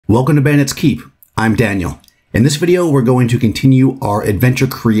Welcome to Bandit's Keep. I'm Daniel. In this video, we're going to continue our adventure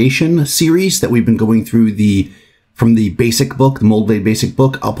creation series that we've been going through from the basic book, the Moldvay basic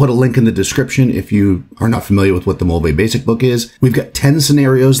book. I'll put a link in the description if you are not familiar with what the Moldvay basic book is. We've got 10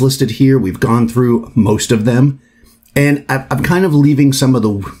 scenarios listed here. We've gone through most of them, and I'm kind of leaving some of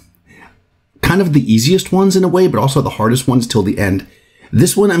the easiest ones in a way, but also the hardest ones till the end.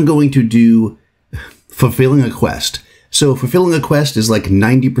 This one I'm going to do fulfilling a quest. So fulfilling a quest is like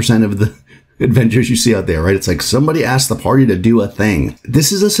 90% of the adventures you see out there, right? It's like somebody asked the party to do a thing.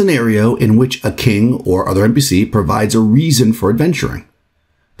 This is a scenario in which a king or other NPC provides a reason for adventuring.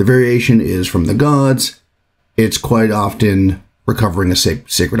 The variation is from the gods. It's quite often recovering a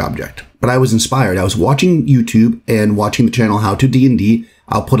sacred object. But I was inspired. I was watching YouTube and watching the channel How to D&D.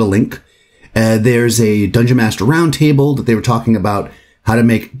 I'll put a link. There's a Dungeon Master Roundtable that they were talking about how to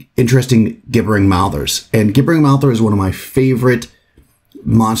make interesting Gibbering Mouthers. And Gibbering Mouther is one of my favorite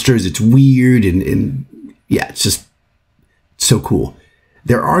monsters. It's weird and yeah, it's just so cool.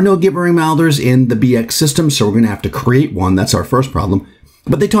 There are no Gibbering Mouthers in the BX system, so we're going to have to create one. That's our first problem.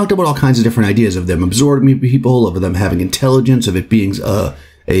 But they talked about all kinds of different ideas of them absorbing people, of them having intelligence, of it being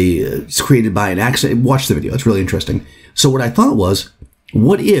it's created by an accident. Watch the video. It's really interesting. So what I thought was,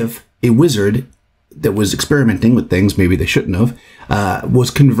 what if a wizard that was experimenting with things maybe they shouldn't have,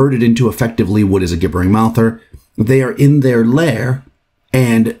 was converted into effectively what is a Gibbering Mouther. They are in their lair,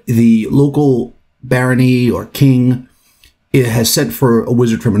 and the local barony or king has sent for a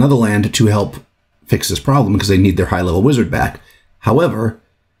wizard from another land to help fix this problem because they need their high-level wizard back. However,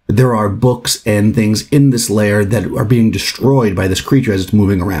 there are books and things in this lair that are being destroyed by this creature as it's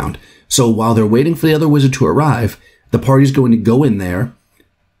moving around. So while they're waiting for the other wizard to arrive, the party's going to go in there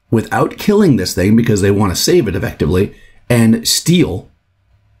without killing this thing because they want to save it effectively and steal,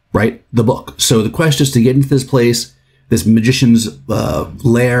 right, the book. So the quest is to get into this place, this magician's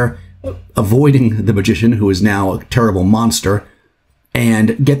lair, avoiding the magician who is now a terrible monster,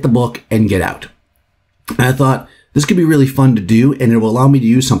 and get the book and get out. And I thought this could be really fun to do, and it will allow me to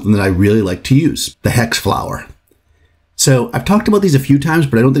use something that I really like to use, the hex flower. So I've talked about these a few times,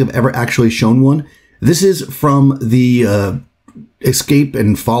 but I don't think I've ever actually shown one. This is from the Escape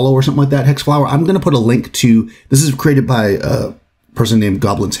and Follow or something like that, hex flower. I'm going to put a link to, this is created by a person named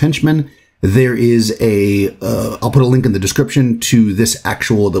Goblin's Henchman. There is I'll put a link in the description to this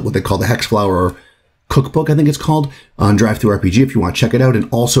actual, what they call the hex flower cookbook, I think it's called, on DriveThruRPG if you want to check it out, and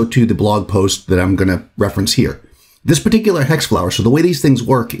also to the blog post that I'm going to reference here. This particular hex flower, so the way these things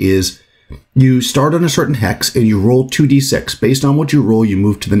work is you start on a certain hex and you roll 2d6. Based on what you roll, you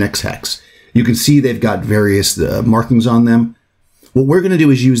move to the next hex. You can see they've got various markings on them. What we're going to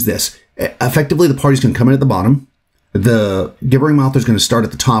do is use this. Effectively, the party's going to come in at the bottom. The Gibbering Mouther is going to start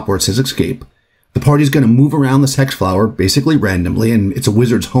at the top where it says escape. The party's going to move around this hex flower basically randomly, and it's a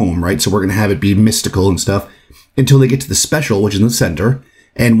wizard's home, right? So we're going to have it be mystical and stuff until they get to the special, which is in the center.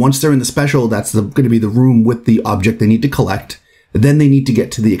 And once they're in the special, that's going to be the room with the object they need to collect. Then they need to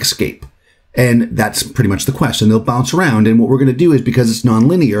get to the escape. And that's pretty much the quest. And they'll bounce around. And what we're going to do is, because it's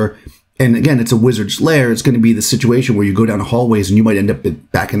non-linear, and again, it's a wizard's lair, it's going to be the situation where you go down hallways and you might end up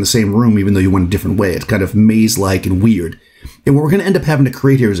back in the same room even though you went a different way. It's kind of maze-like and weird. And what we're going to end up having to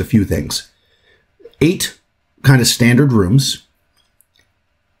create here is a few things. 8 kind of standard rooms.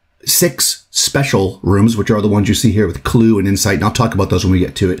 6 special rooms, which are the ones you see here with clue and insight, and I'll talk about those when we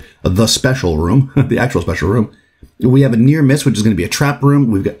get to it. The special room, the actual special room. We have a near miss, which is going to be a trap room.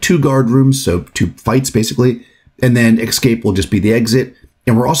 We've got 2 guard rooms, so 2 fights basically. And then escape will just be the exit.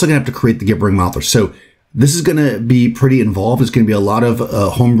 And we're also going to have to create the Gibbering Mouther. So this is going to be pretty involved. It's going to be a lot of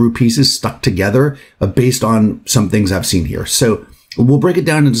homebrew pieces stuck together based on some things I've seen here. So we'll break it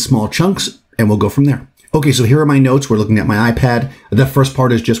down into small chunks and we'll go from there. Okay, so here are my notes. We're looking at my iPad. The first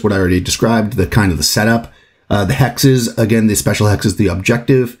part is just what I already described, the kind of the setup. The hexes, again, the special hexes, the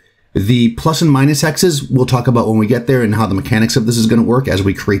objective. The plus and minus hexes, we'll talk about when we get there and how the mechanics of this is going to work as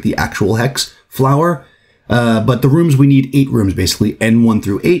we create the actual hex flower. But the rooms, we need 8 rooms, basically, N1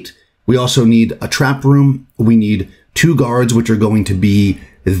 through 8. We also need a trap room. We need 2 guards, which are going to be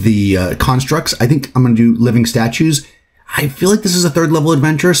the constructs. I think I'm going to do living statues. I feel like this is a 3rd level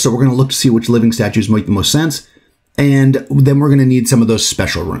adventure, so we're going to look to see which living statues make the most sense. And then we're going to need some of those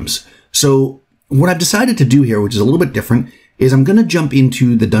special rooms. So what I've decided to do here, which is a little bit different, is I'm going to jump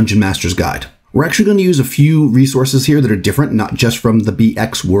into the Dungeon Master's Guide. We're actually going to use a few resources here that are different, not just from the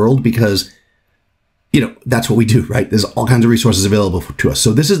BX world, because that's what we do, right? There's all kinds of resources available to us.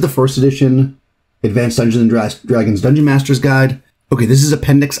 So this is the 1st edition Advanced Dungeons & Dragons Dungeon Master's Guide. Okay, this is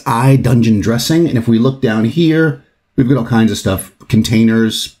Appendix I, Dungeon Dressing. And if we look down here, we've got all kinds of stuff,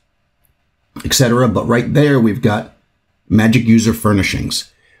 containers, etc. But right there, we've got Magic User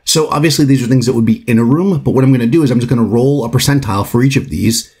Furnishings. So obviously these are things that would be in a room, but what I'm going to do is I'm just going to roll a percentile for each of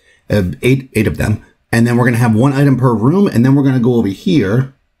these, eight of them, and then we're going to have one item per room, and then we're going to go over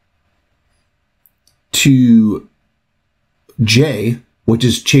here to J, which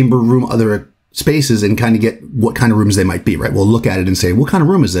is chamber, room, other spaces, and kind of get what kind of rooms they might be, right? We'll look at it and say, what kind of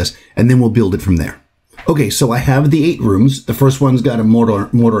room is this? And then we'll build it from there. Okay, so I have the 8 rooms. The first one's got a mortar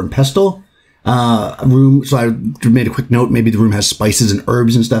and pestle room. So I made a quick note. Maybe the room has spices and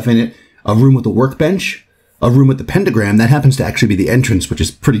herbs and stuff in it. A room with a workbench. A room with the pentagram. That happens to actually be the entrance, which is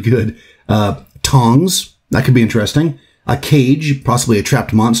pretty good. Tongs. That could be interesting. A cage, possibly a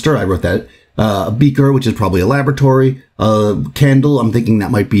trapped monster. I wrote that. A beaker, which is probably a laboratory. A candle. I'm thinking that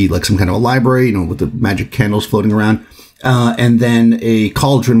might be like some kind of a library, you know, with the magic candles floating around. And then a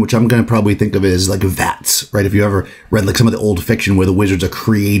cauldron, which I'm going to probably think of as like vats, right? If you ever read like some of the old fiction where the wizards are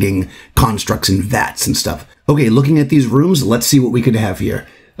creating constructs in vats and stuff. Okay, looking at these rooms, let's see what we could have here.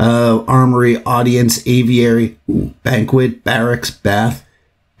 Armory, audience, aviary, banquet, barracks, bath,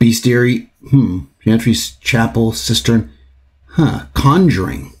 bestiary, pantry, chapel, cistern,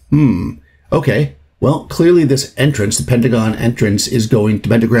 conjuring, okay. Well, clearly this entrance, the pentagram entrance is going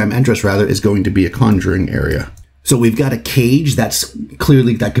to be a conjuring area. So we've got a cage. That's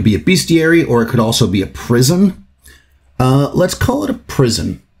clearly, that could be a bestiary, or it could also be a prison. Let's call it a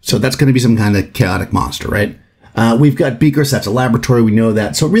prison. So that's going to be some kind of chaotic monster, right? We've got beakers. That's a laboratory. We know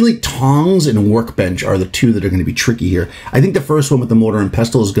that. So really tongs and workbench are the two that are going to be tricky here. I think the first one with the mortar and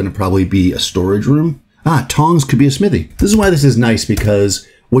pestle is going to probably be a storage room. Tongs could be a smithy. This is why this is nice, because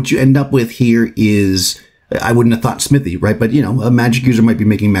what you end up with here is, I wouldn't have thought smithy, right? But, you know, a magic user might be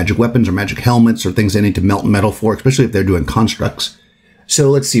making magic weapons or magic helmets or things they need to melt metal for, especially if they're doing constructs. So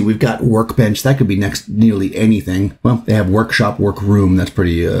let's see, we've got workbench. That could be next nearly anything. Well, they have workshop, workroom. That's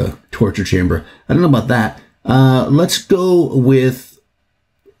pretty torture chamber. I don't know about that. Let's go with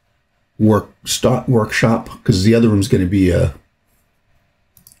workshop, because the other room's going to be so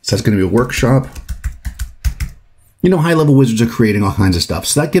that's going to be a workshop. You know, high-level wizards are creating all kinds of stuff.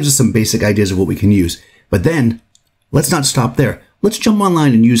 So that gives us some basic ideas of what we can use. But then, let's not stop there. Let's jump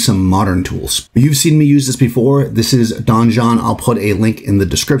online and use some modern tools. You've seen me use this before. This is Donjon. I'll put a link in the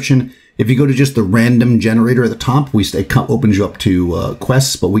description. If you go to just the random generator at the top, it opens you up to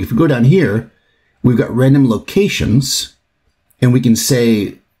quests. But if we go down here, we've got random locations. And we can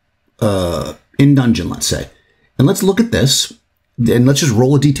say, in dungeon, let's say. And let's look at this. And let's just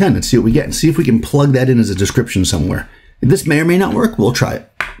roll a d10 and see what we get. And see if we can plug that in as a description somewhere. This may or may not work. We'll try it.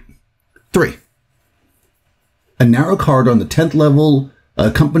 3. A narrow corridor on the 10th level.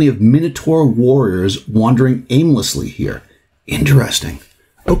 A company of Minotaur warriors wandering aimlessly here. Interesting.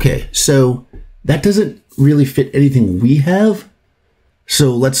 Okay, so that doesn't really fit anything we have.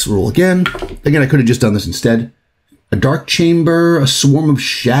 So let's roll again. Again, I could have just done this instead. A dark chamber, a swarm of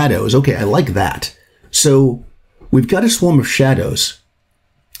shadows. Okay, I like that. So we've got a swarm of shadows.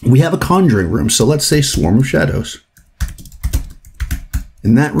 We have a conjuring room, so let's say swarm of shadows.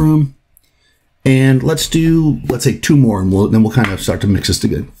 In that room. And let's say 2 more, and then we'll kind of start to mix this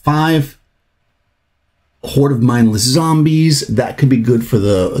together. 5. Horde of mindless zombies. That could be good for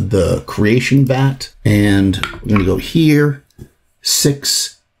the creation vat. And we're going to go here.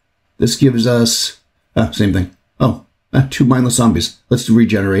 6. This gives us, same thing. 2 mindless zombies. Let's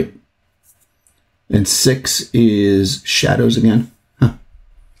regenerate. And 6 is shadows again.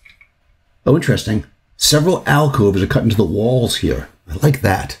 Oh, interesting. Several alcoves are cut into the walls here. I like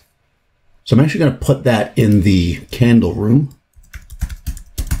that. So I'm actually going to put that in the candle room.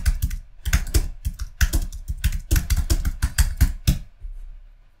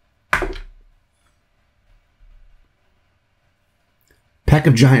 Pack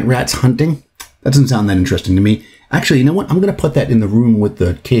of giant rats hunting. That doesn't sound that interesting to me. Actually, you know what? I'm going to put that in the room with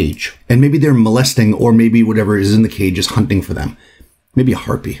the cage. And maybe they're molesting, or maybe whatever is in the cage is hunting for them. Maybe a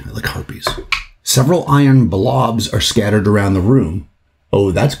harpy. I like harpies. Several iron blobs are scattered around the room.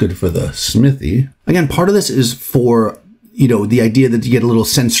 Oh, that's good for the smithy. Again, part of this is for, you know, the idea that you get a little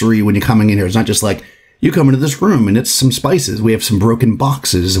sensory when you're coming in here. It's not just like, you come into this room and it's some spices. We have some broken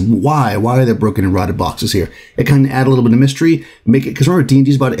boxes. Why? Why are there broken and rotted boxes here? It kind of add a little bit of mystery. Make it, because remember, D&D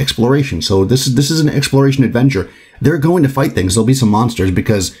is about exploration. So this is an exploration adventure. They're going to fight things. There'll be some monsters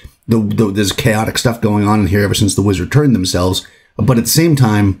because there's chaotic stuff going on in here ever since the wizard turned themselves. But at the same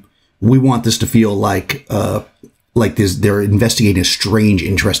time, we want this to feel like they're investigating a strange,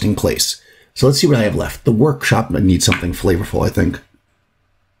 interesting place. So let's see what I have left. The workshop needs something flavorful, I think.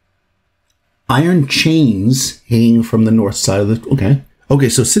 Iron chains hanging from the north side of the... Okay,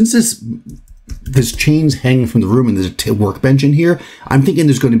 so since there's chains hanging from the room and there's a workbench in here, I'm thinking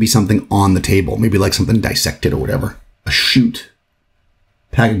there's going to be something on the table. Maybe like something dissected or whatever. A chute.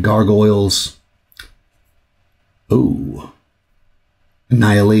 Pack of gargoyles. Oh.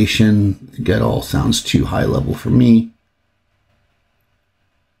 Annihilation. I think that all sounds too high level for me.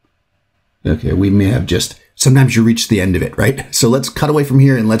 Okay, we may have just... Sometimes you reach the end of it, right? So let's cut away from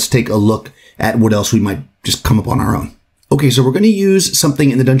here and let's take a look at what else we might just come up on our own. Okay, so we're going to use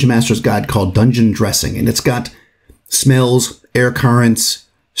something in the Dungeon Master's Guide called Dungeon Dressing, and it's got smells, air currents,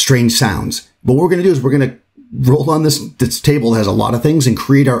 strange sounds. But what we're going to do is we're going to roll on this table that has a lot of things and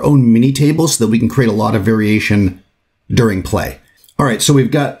create our own mini table so that we can create a lot of variation during play. All right, so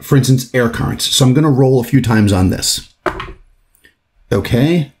we've got, for instance, air currents. So I'm going to roll a few times on this.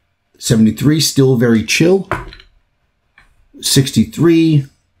 Okay, 73, still very chill. 63,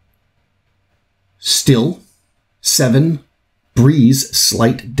 still. 7, breeze,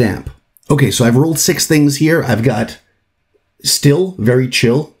 slight damp. Okay, so I've rolled 6 things here. I've got still, very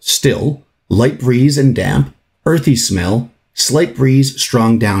chill, still, light breeze and damp, earthy smell, slight breeze,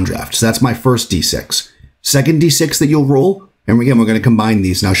 strong downdraft. So that's my first D6. Second D6 that you'll roll, and again, we're going to combine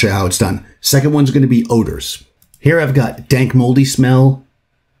these and I'll show you how it's done. Second one's going to be odors. Here I've got dank moldy smell,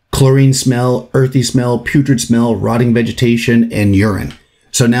 chlorine smell, earthy smell, putrid smell, rotting vegetation, and urine.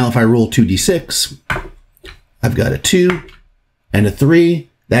 So now if I roll 2d6, I've got a 2 and a 3.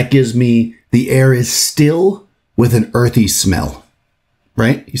 That gives me the air is still with an earthy smell,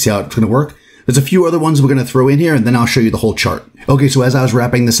 right? You see how it's going to work? There's a few other ones we're going to throw in here, and then I'll show you the whole chart. Okay, so as I was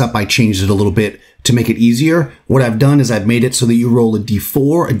wrapping this up, I changed it a little bit to make it easier. What I've done is I've made it so that you roll a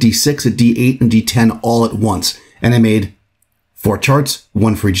D4, a D6, a D8, and D10 all at once. And I made 4 charts,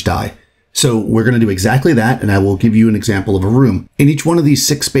 1 for each die. So we're going to do exactly that, and I will give you an example of a room. In each one of these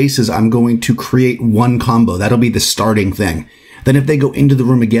 6 spaces, I'm going to create 1 combo. That'll be the starting thing. Then if they go into the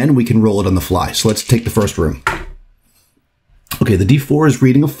room again, we can roll it on the fly. So let's take the first room. Okay, the D4 is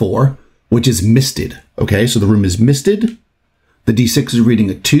reading a 4, which is misted. Okay, so the room is misted. The D6 is reading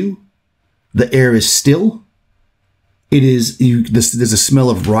a 2. The air is still. It is, there's a smell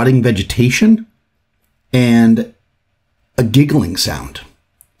of rotting vegetation and a giggling sound.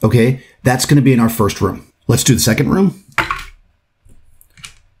 Okay, that's going to be in our first room. Let's do the second room.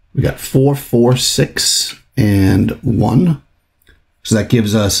 We got 4, 4, 6, and 1. So that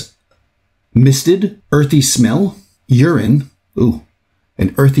gives us misted, earthy smell, urine. Ooh,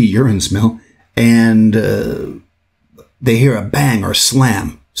 an earthy urine smell. And they hear a bang or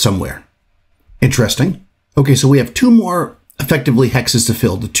slam somewhere. Interesting. Okay, so we have 2 more effectively hexes to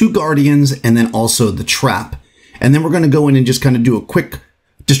fill. The 2 guardians and then also the trap. And then we're going to go in and just kind of do a quick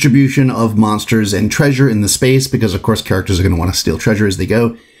distribution of monsters and treasure in the space, because of course characters are going to want to steal treasure as they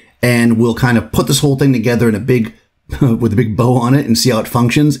go. And we'll kind of put this whole thing together in a big, with a big bow on it and see how it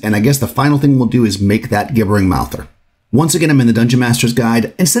functions. And I guess the final thing we'll do is make that gibbering mouther. Once again, I'm in the Dungeon Master's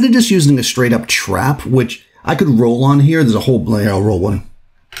Guide. Instead of just using a straight up trap, which I could roll on here, there's a whole, I'll roll one.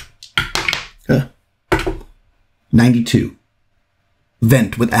 92.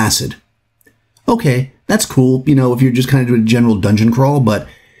 Vent with acid. Okay, that's cool, you know, if you're just kind of doing a general dungeon crawl, but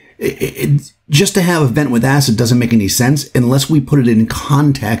just to have a vent with acid doesn't make any sense unless we put it in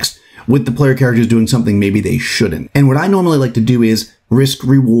context with the player characters doing something maybe they shouldn't. And what I normally like to do is risk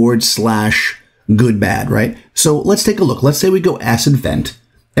reward / good bad, right? So let's take a look. Let's say we go acid vent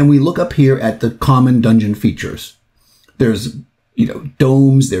and we look up here at the common dungeon features. There's, you know,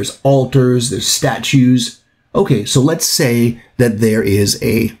 domes, there's altars, there's statues. Okay, so let's say that there is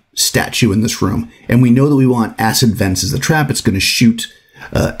a statue in this room and we know that we want acid vents as the trap. It's going to shoot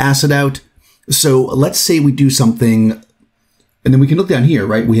acid out. So let's say we do something, and then we can look down here,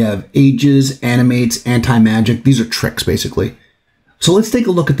 right? We have ages, animates, anti-magic. These are tricks, basically. So let's take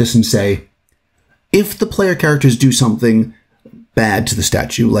a look at this and say, if the player characters do something bad to the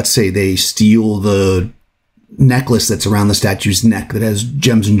statue, let's say they steal the necklace that's around the statue's neck that has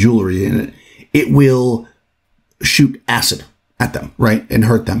gems and jewelry in it, it will shoot acid at them, right? And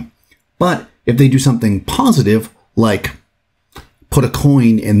hurt them. But if they do something positive, like put a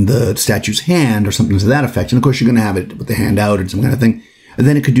coin in the statue's hand or something to that effect, and of course you're going to have it with the hand out or some kind of thing, and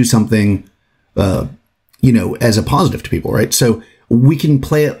then it could do something, you know, as a positive to people, right? So we can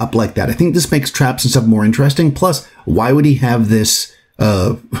play it up like that. I think this makes traps and stuff more interesting. Plus, why would he have this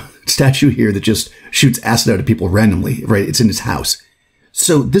statue here that just shoots acid out at people randomly, right? It's in his house.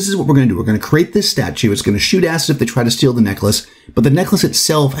 So this is what we're going to do. We're going to create this statue. It's going to shoot acid if they try to steal the necklace, but the necklace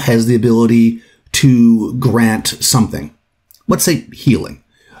itself has the ability to grant something. Let's say healing.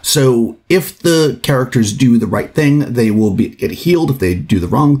 So if the characters do the right thing, they will get healed. If they do the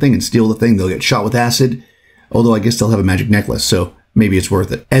wrong thing and steal the thing, they'll get shot with acid. Although I guess they'll have a magic necklace, so maybe it's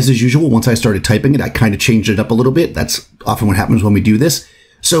worth it. As is usual, once I started typing it, I kind of changed it up a little bit. That's often what happens when we do this.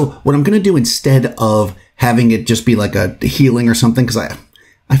 So what I'm going to do instead of having it just be like a healing or something, because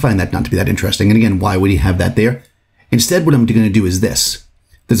I find that not to be that interesting. And again, why would he have that there? Instead, what I'm going to do is this.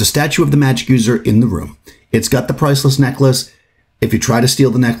 There's a statue of the magic user in the room. It's got the priceless necklace. If you try to steal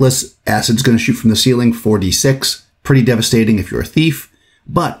the necklace, acid's going to shoot from the ceiling, 4d6. Pretty devastating if you're a thief.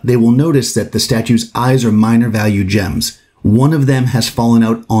 But they will notice that the statue's eyes are minor value gems. One of them has fallen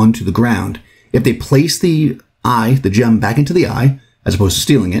out onto the ground. If they place the eye, the gem, back into the eye, as opposed to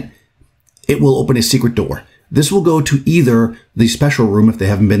stealing it, it will open a secret door. This will go to either the special room if they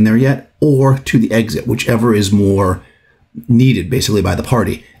haven't been there yet, or to the exit, whichever is more needed basically by the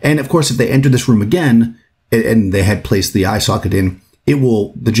party. And of course, if they enter this room again and they had placed the eye socket in, it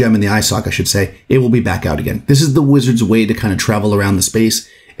will, the gem in the eye socket, I should say, it will be back out again. This is the wizard's way to kind of travel around the space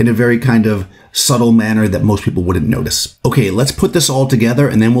in a very kind of subtle manner that most people wouldn't notice. Okay, let's put this all together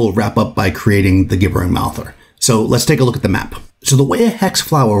and then we'll wrap up by creating the Gibbering Mouther. So let's take a look at the map. So the way a hex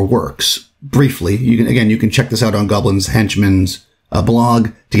flower works, briefly, you can check this out on Goblin's Henchman's blog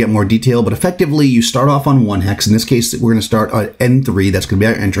to get more detail, but effectively you start off on one hex. In this case, we're going to start at N3, that's going to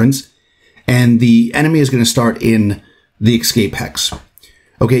be our entrance, and the enemy is going to start in the escape hex.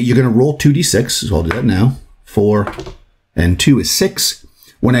 Okay, you're going to roll 2d6, so I'll do that now. 4 and 2 is 6.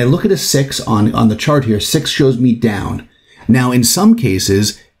 When I look at a 6 on the chart here, 6 shows me down. Now, in some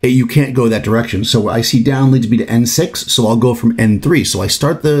cases, you can't go that direction. So I see down leads me to N6, so I'll go from N3. So I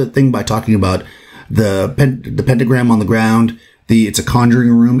start the thing by talking about the pentagram on the ground, it's a conjuring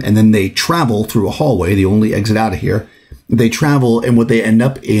room, and then they travel through a hallway, the only exit out of here. They travel, and what they end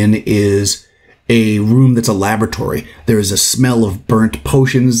up in is a room that's a laboratory. There is a smell of burnt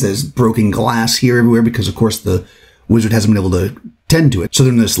potions, there's broken glass here everywhere, because of course the wizard hasn't been able to tend to it. So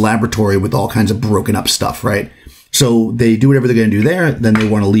they're in this laboratory with all kinds of broken up stuff, right? So they do whatever they're going to do there. Then they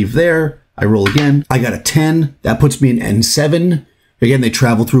want to leave there. I roll again. I got a 10. That puts me in N7. Again, they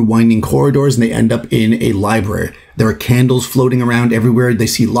travel through winding corridors and they end up in a library. There are candles floating around everywhere. They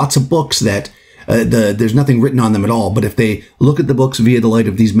see lots of books that there's nothing written on them at all. But if they look at the books via the light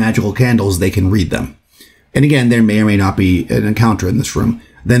of these magical candles, they can read them. And again, there may or may not be an encounter in this room.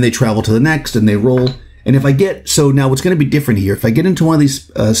 Then they travel to the next and they roll. And if I get, so now what's going to be different here, if I get into one of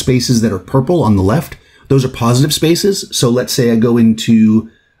these spaces that are purple on the left, those are positive spaces. So let's say I go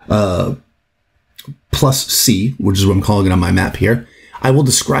into plus C, which is what I'm calling it on my map here. I will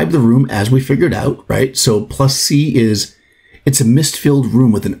describe the room as we figured out, right? So plus C is, it's a mist-filled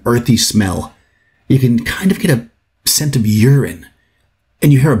room with an earthy smell. You can kind of get a scent of urine,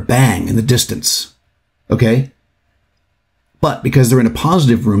 and you hear a bang in the distance, okay? But because they're in a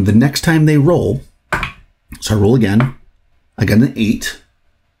positive room, the next time they roll, so I roll again, I got an 8.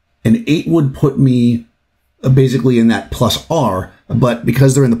 An 8 would put me basically in that plus R, but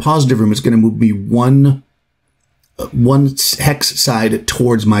because they're in the positive room, it's going to move me one hex side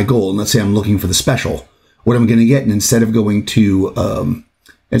towards my goal. And let's say I'm looking for the special. What I'm going to get, and instead of going to,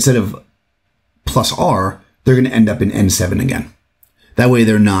 instead of plus R, they're going to end up in N7 again. That way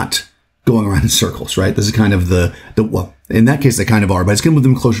they're not going around in circles, right? This is kind of well, in that case, they kind of are, but it's going to move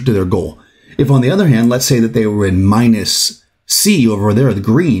them closer to their goal. If on the other hand, let's say that they were in minus C over there, the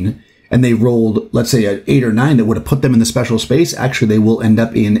green, and they rolled, let's say, an 8 or 9 that would have put them in the special space, actually they will end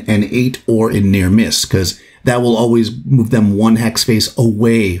up in an 8 or in near miss, because that will always move them one hex space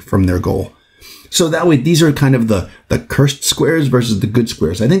away from their goal. So that way, these are kind of the cursed squares versus the good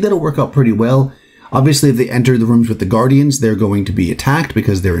squares. I think that'll work out pretty well. Obviously, if they enter the rooms with the guardians, they're going to be attacked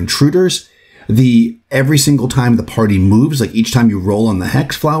because they're intruders. Every single time the party moves, like each time you roll on the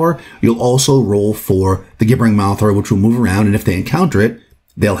hex flower, you'll also roll for the Gibbering Mouther, which will move around, and if they encounter it,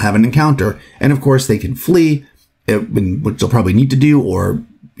 they'll have an encounter. And of course, they can flee, which they'll probably need to do, or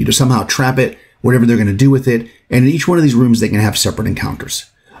somehow trap it, whatever they're going to do with it. And in each one of these rooms, they can have separate encounters.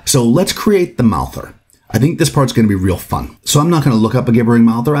 So let's create the Mouther. I think this part's going to be real fun. So I'm not going to look up a Gibbering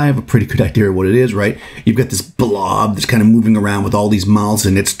Mouther. I have a pretty good idea of what it is, right? You've got this blob that's kind of moving around with all these mouths,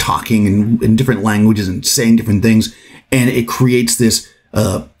 and it's talking in different languages and saying different things. And it creates this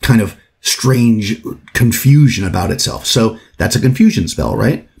kind of strange confusion about itself. So that's a confusion spell,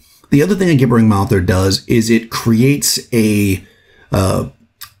 right? The other thing a Gibbering Mouther does is it creates around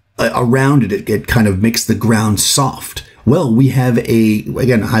it, it kind of makes the ground soft. Well, we have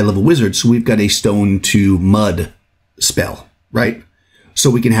again, a high-level wizard, so we've got a stone to mud spell, right? So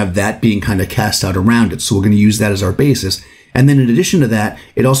we can have that being kind of cast out around it. So we're going to use that as our basis. And then in addition to that,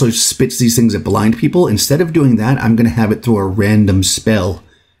 it also spits these things at blind people. Instead of doing that, I'm going to have it throw a random spell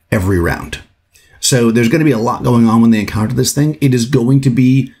every round. So there's going to be a lot going on when they encounter this thing. It is going to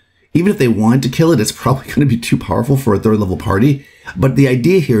be, even if they wanted to kill it, it's probably going to be too powerful for a third-level party. But the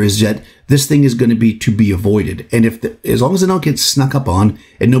idea here is that this thing is going to be avoided. And as long as they don't get snuck up on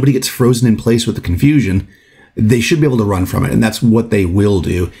and nobody gets frozen in place with the confusion, they should be able to run from it, and that's what they will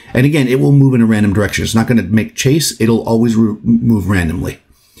do. And again, it will move in a random direction. It's not going to make chase. It'll always move randomly.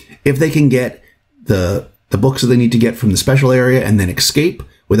 If they can get the books that they need to get from the special area and then escape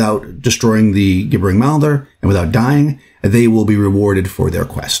without destroying the Gibbering Malther and without dying, they will be rewarded for their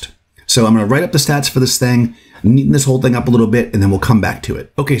quest. So I'm going to write up the stats for this thing, neaten this whole thing up a little bit, and then we'll come back to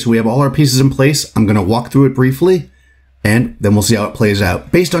it. Okay, so we have all our pieces in place. I'm going to walk through it briefly, and then we'll see how it plays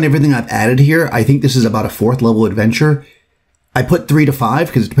out. Based on everything I've added here, I think this is about a 4th level adventure. I put 3 to 5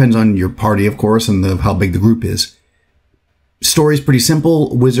 because it depends on your party, of course, and how big the group is. Story's pretty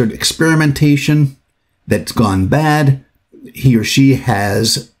simple. Wizard experimentation that's gone bad. He or she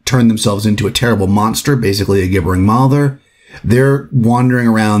has turned themselves into a terrible monster, basically a Gibbering Malther. They're wandering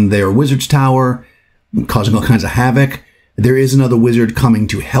around their wizard's tower, causing all kinds of havoc. There is another wizard coming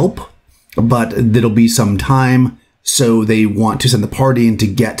to help, but there'll be some time, so they want to send the party in to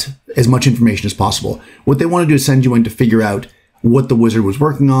get as much information as possible. What they want to do is send you in to figure out what the wizard was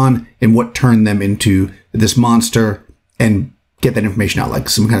working on and what turned them into this monster and get that information out, like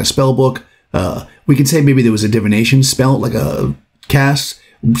some kind of spell book. We could say maybe there was a divination spell, like a cast,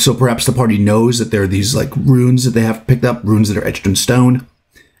 so perhaps the party knows that there are these like runes that they have picked up, runes that are etched in stone.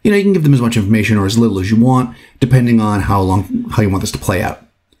 You know, you can give them as much information or as little as you want, depending on how you want this to play out.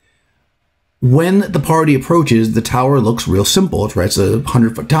 When the party approaches, the tower looks real simple. It's a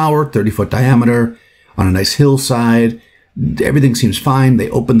 100-foot tower, 30-foot diameter, on a nice hillside. Everything seems fine. They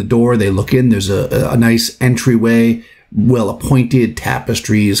open the door, they look in. There's a nice entryway, well-appointed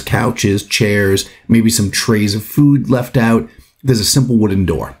tapestries, couches, chairs, maybe some trays of food left out. There's a simple wooden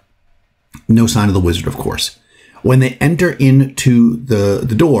door. No sign of the wizard, of course. When they enter into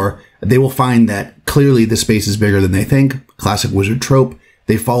the door, they will find that clearly the space is bigger than they think. Classic wizard trope.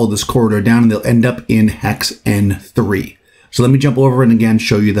 They follow this corridor down and they'll end up in Hex N3. So let me jump over and again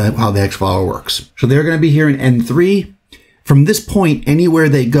show you how the hex flower works. So they're going to be here in N3. From this point, anywhere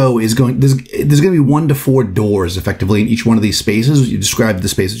they go is there's going to be 1 to 4 doors effectively in each one of these spaces. You describe the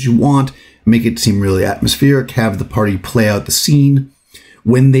spaces you want, make it seem really atmospheric, have the party play out the scene.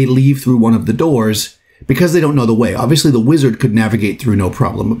 When they leave through one of the doors, because they don't know the way, obviously the wizard could navigate through no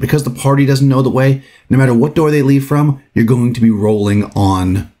problem, but because the party doesn't know the way, no matter what door they leave from, you're going to be rolling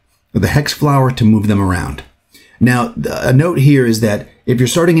on the hex flower to move them around. Now, a note here is that if you're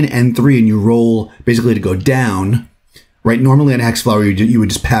starting in N3 and you roll basically to go down, right, normally on a hex flower, you would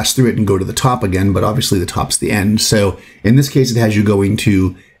just pass through it and go to the top again, but obviously the top's the end. So in this case, it has you going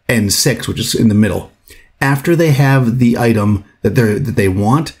to N6, which is in the middle. After they have the item that they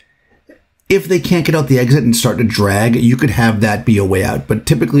want, if they can't get out the exit and start to drag, you could have that be a way out. But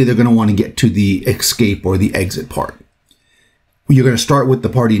typically, they're going to want to get to the escape or the exit part. You're going to start with the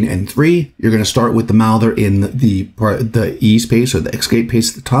party in N3. You're going to start with the Malther in the E space or the escape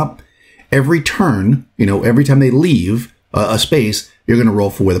space at the top. Every turn, every time they leave a space, you're going to roll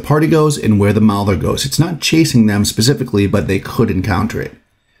for where the party goes and where the Malther goes. It's not chasing them specifically, but they could encounter it.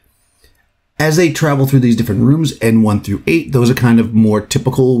 As they travel through these different rooms, N1 through 8, those are kind of more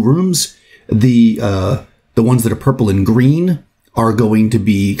typical rooms. The ones that are purple and green are going to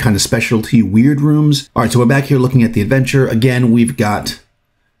be kind of specialty weird rooms. All right, so we're back here looking at the adventure. Again, we've got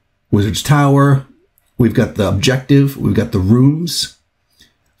Wizard's Tower. We've got the objective. We've got the rooms.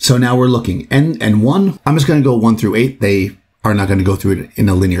 So now we're looking. N1, I'm just going to go 1 through 8. They are not going to go through it in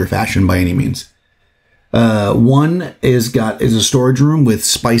a linear fashion by any means. 1 is a storage room with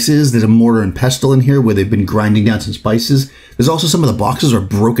spices. There's a mortar and pestle in here where they've been grinding down some spices. There's also some of the boxes are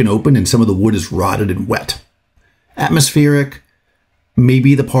broken open and some of the wood is rotted and wet. Atmospheric.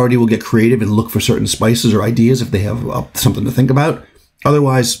 Maybe the party will get creative and look for certain spices or ideas if they have something to think about.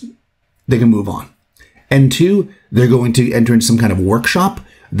 Otherwise, they can move on. N2, they're going to enter into some kind of workshop.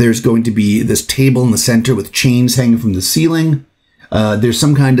 There's going to be this table in the center with chains hanging from the ceiling. There's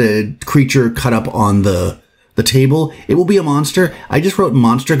some kind of creature cut up on the table. It will be a monster. I just wrote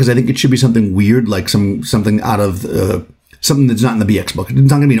monster because I think it should be something weird, like something out of something that's not in the BX book. It's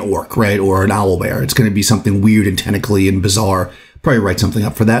not going to be an orc, right, or an owlbear. It's going to be something weird and tentacly and bizarre. Probably write something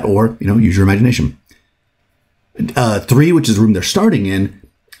up for that, or use your imagination. 3, which is the room they're starting in.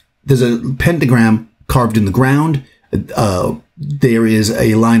 There's a pentagram carved in the ground. There is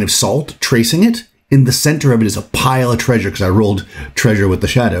a line of salt tracing it. In the center of it is a pile of treasure, because I rolled treasure with the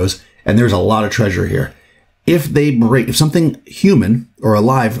shadows, and there's a lot of treasure here. If something human or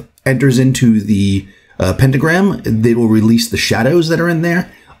alive enters into the pentagram, they will release the shadows that are in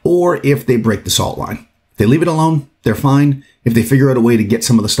there, or if they break the salt line. If they leave it alone, they're fine. If they figure out a way to get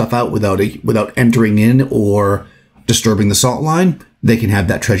some of the stuff out without entering in or disturbing the salt line, they can have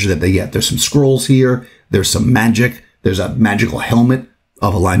that treasure that they get. There's some scrolls here. There's some magic. There's a magical helmet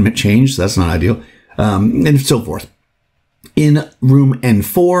of alignment change. So that's not ideal. and so forth. In room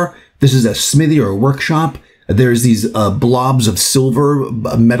N4, this is a smithy or a workshop. There's these blobs of silver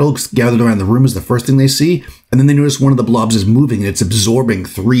metal gathered around the room is the first thing they see. And then they notice one of the blobs is moving and it's absorbing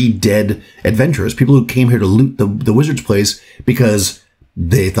 3 dead adventurers, people who came here to loot the wizard's place because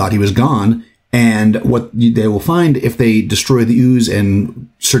they thought he was gone. And what they will find if they destroy the ooze and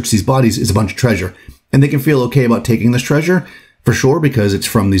search these bodies is a bunch of treasure. And they can feel okay about taking this treasure for sure because it's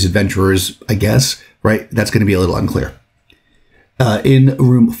from these adventurers, I guess, right? That's going to be a little unclear. In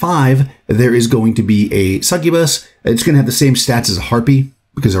room 5, there is going to be a succubus. It's going to have the same stats as a harpy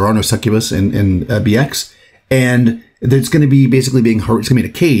because there are no succubus in BX. And it's going to be basically being it's going to be in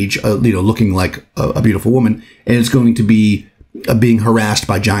a cage, looking like a beautiful woman. And it's going to be being harassed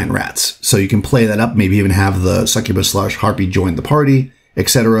by giant rats. So you can play that up, maybe even have the succubus / harpy join the party,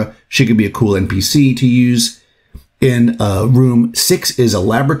 etc. She could be a cool NPC to use. In room 6 is a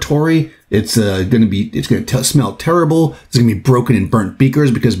laboratory. It's going to smell terrible. It's going to be broken and burnt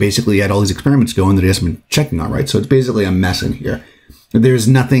beakers because basically he had all these experiments going that he hasn't been checking on, right? So it's basically a mess in here. There's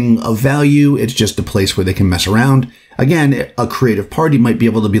nothing of value. It's just a place where they can mess around. Again, a creative party might be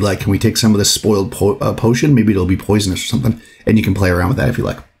able to be like, can we take some of this spoiled potion? Maybe it'll be poisonous or something. And you can play around with that if you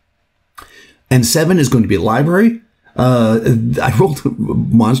like. And 7 is going to be a library. I rolled a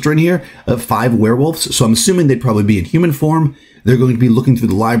monster in here, 5 werewolves, so I'm assuming they'd probably be in human form. They're going to be looking through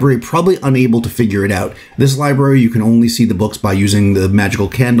the library, probably unable to figure it out. This library, you can only see the books by using the magical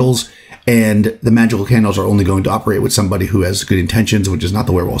candles, and the magical candles are only going to operate with somebody who has good intentions, which is not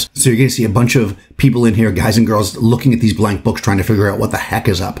the werewolves. So you're going to see a bunch of people in here, guys and girls, looking at these blank books, trying to figure out what the heck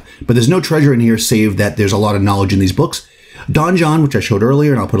is up. But there's no treasure in here, save that there's a lot of knowledge in these books. Don John, which I showed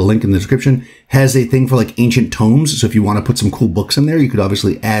earlier, and I'll put a link in the description, has a thing for like ancient tomes. So if you want to put some cool books in there, you could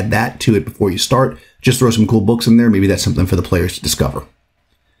obviously add that to it before you start. Just throw some cool books in there. Maybe that's something for the players to discover.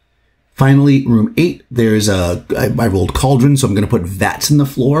 Finally, room 8, there's I rolled cauldron, so I'm going to put vats in the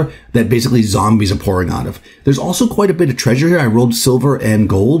floor that basically zombies are pouring out of. There's also quite a bit of treasure here. I rolled silver and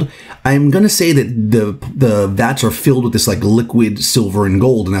gold. I'm going to say that the vats are filled with this like liquid silver and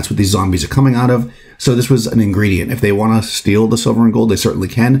gold, and that's what these zombies are coming out of. So this was an ingredient. If they want to steal the silver and gold, they certainly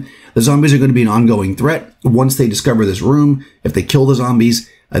can. The zombies are going to be an ongoing threat. Once they discover this room, if they kill the zombies,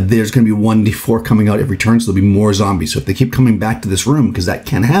 there's going to be 1d4 coming out every turn, so there'll be more zombies. So if they keep coming back to this room, because that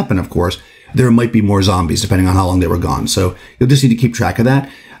can happen, of course, there might be more zombies, depending on how long they were gone. So you'll just need to keep track of that.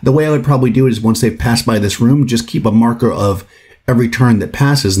 The way I would probably do it is once they've passed by this room, just keep a marker of every turn that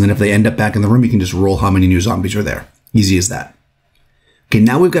passes, and then if they end up back in the room, you can just roll how many new zombies are there. Easy as that. Okay,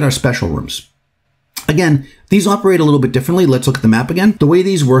 now we've got our special rooms. Again, these operate a little bit differently. Let's look at the map again. The way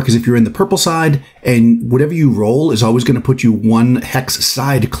these work is if you're in the purple side, and whatever you roll is always going to put you 1 hex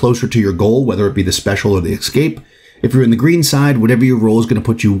side closer to your goal, whether it be the special or the escape. If you're in the green side, whatever you roll is going to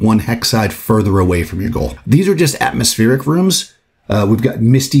put you 1 hex side further away from your goal. These are just atmospheric rooms. We've got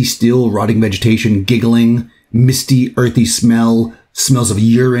misty, still, rotting vegetation, giggling, misty, earthy smell, smells of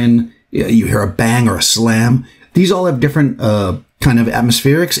urine. You hear a bang or a slam. These all have different kind of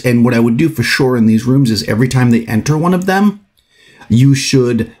atmospherics, and what I would do for sure in these rooms is every time they enter one of them, you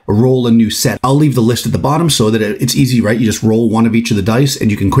should roll a new set. I'll leave the list at the bottom so that it's easy, right? You just roll 1 of each of the dice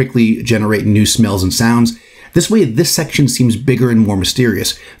and you can quickly generate new smells and sounds. This way, this section seems bigger and more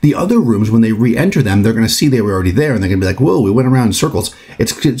mysterious. The other rooms, when they re-enter them, they're going to see they were already there and they're going to be like, whoa, we went around in circles.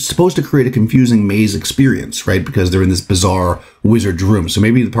 It's supposed to create a confusing maze experience, right? Because they're in this bizarre wizard's room. So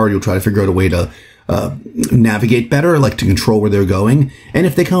maybe the party will try to figure out a way to navigate better, like to control where they're going. And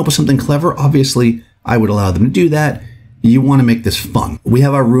if they come up with something clever, obviously I would allow them to do that. You want to make this fun. We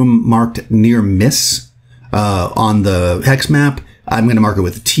have our room marked near miss on the hex map. I'm going to mark it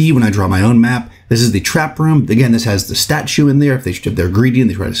with a T when I draw my own map. This is the trap room. Again, this has the statue in there. If they're greedy and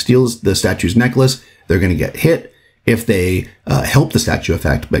they try to steal the statue's necklace, they're going to get hit. If they help the statue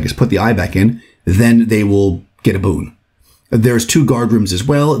effect, I guess put the eye back in, then they will get a boon. There's 2 guard rooms as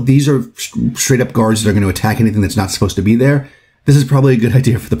well. These are straight up guards that are going to attack anything that's not supposed to be there. This is probably a good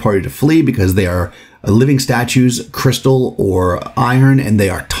idea for the party to flee because they are living statues, crystal or iron, and they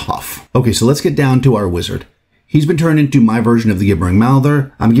are tough. Okay, so let's get down to our wizard. He's been turned into my version of the Gibbering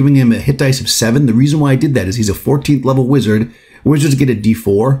Mouther. I'm giving him a hit dice of 7. The reason why I did that is he's a 14th level wizard. Wizards get a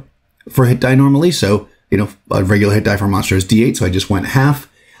D4 for hit die normally, so, a regular hit die for a monster is D8, so I just went half.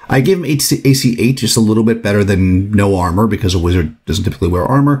 I gave him AC 8, just a little bit better than no armor, because a wizard doesn't typically wear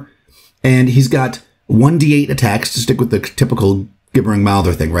armor. And he's got 1d8 attacks to stick with the typical Gibbering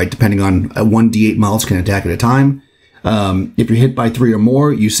Mouther thing, right? Depending on 1d8 mouths can attack at a time. If you're hit by 3 or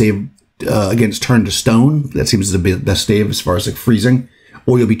more, you save against turn to stone. That seems to be the best save as far as like freezing.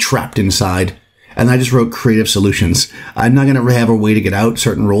 Or you'll be trapped inside. And I just wrote creative solutions. I'm not going to have a way to get out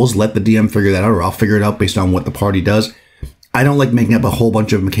certain rules. Let the DM figure that out, or I'll figure it out based on what the party does. I don't like making up a whole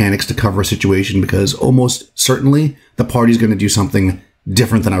bunch of mechanics to cover a situation because almost certainly the party's going to do something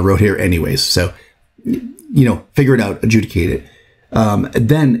different than I wrote here anyways. So, figure it out, adjudicate it.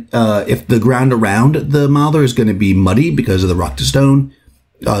 Then, if the ground around the Mother is going to be muddy because of the rock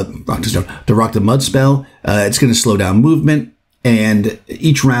to mud spell, it's going to slow down movement, and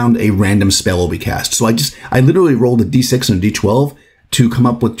each round a random spell will be cast. So I literally rolled a d6 and a d12 to come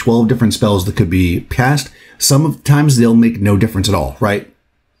up with 12 different spells that could be cast. Sometimes they'll make no difference at all, right?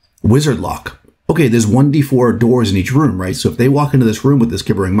 Wizard lock. Okay, there's 1d4 doors in each room, right? So if they walk into this room with this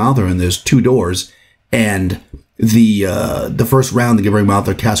Gibbering Mouther and there's 2 doors, and the first round the Gibbering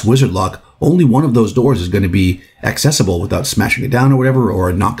Mouther casts Wizard lock, only one of those doors is going to be accessible without smashing it down or whatever, or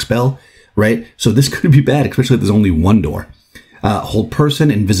a knock spell, right? So this could be bad, especially if there's only one door. Hold person,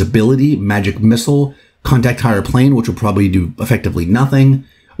 invisibility, magic missile, contact higher plane, which will probably do effectively nothing.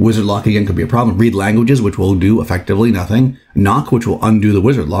 Wizard lock again could be a problem. Read languages, which will do effectively nothing. Knock, which will undo the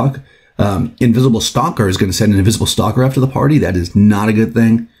wizard lock. Invisible stalker is going to send an invisible stalker after the party. That is not a good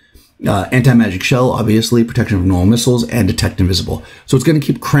thing. Anti-magic shell, obviously, protection from normal missiles, and detect invisible. So it's going to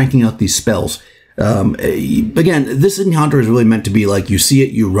keep cranking out these spells. Again, this encounter is really meant to be like you see it,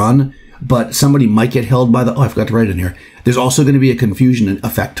 you run, but somebody might get held by the... Oh, I forgot to write it in here. There's also going to be a confusion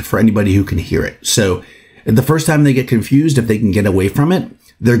effect for anybody who can hear it. So the first time they get confused, if they can get away from it,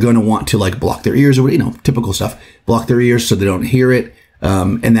 they're going to want to like block their ears or, typical stuff. Block their ears so they don't hear it.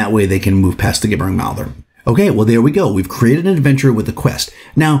 And that way they can move past the Gibbering Mouther. Okay, well, there we go. We've created an adventure with a quest.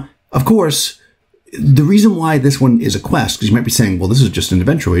 Now, of course, the reason why this one is a quest, because you might be saying, well, this is just an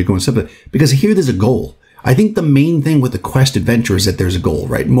adventure where you're going separate, because here there's a goal. I think the main thing with the quest adventure is that there's a goal,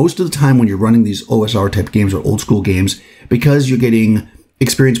 right? Most of the time when you're running these OSR type games or old school games, because you're getting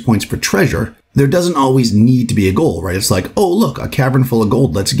experience points for treasure, there doesn't always need to be a goal, right? It's like, oh, look, a cavern full of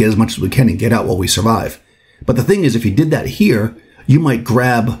gold. Let's get as much as we can and get out while we survive. But the thing is, if you did that here, you might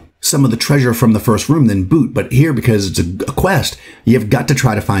grab some of the treasure from the first room, then boot. But here, because it's a quest, you've got to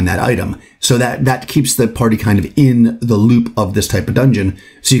try to find that item. So that keeps the party kind of in the loop of this type of dungeon.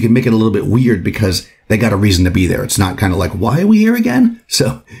 So you can make it a little bit weird because they got a reason to be there. It's not kind of like, why are we here again?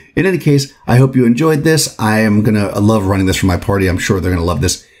 So in any case, I hope you enjoyed this. I am going to love running this for my party. I'm sure they're going to love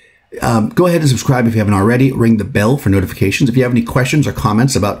this. Go ahead and subscribe if you haven't already. Ring the bell for notifications. If you have any questions or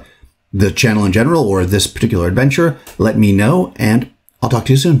comments about the channel in general or this particular adventure, let me know, and I'll talk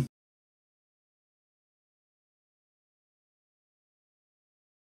to you soon.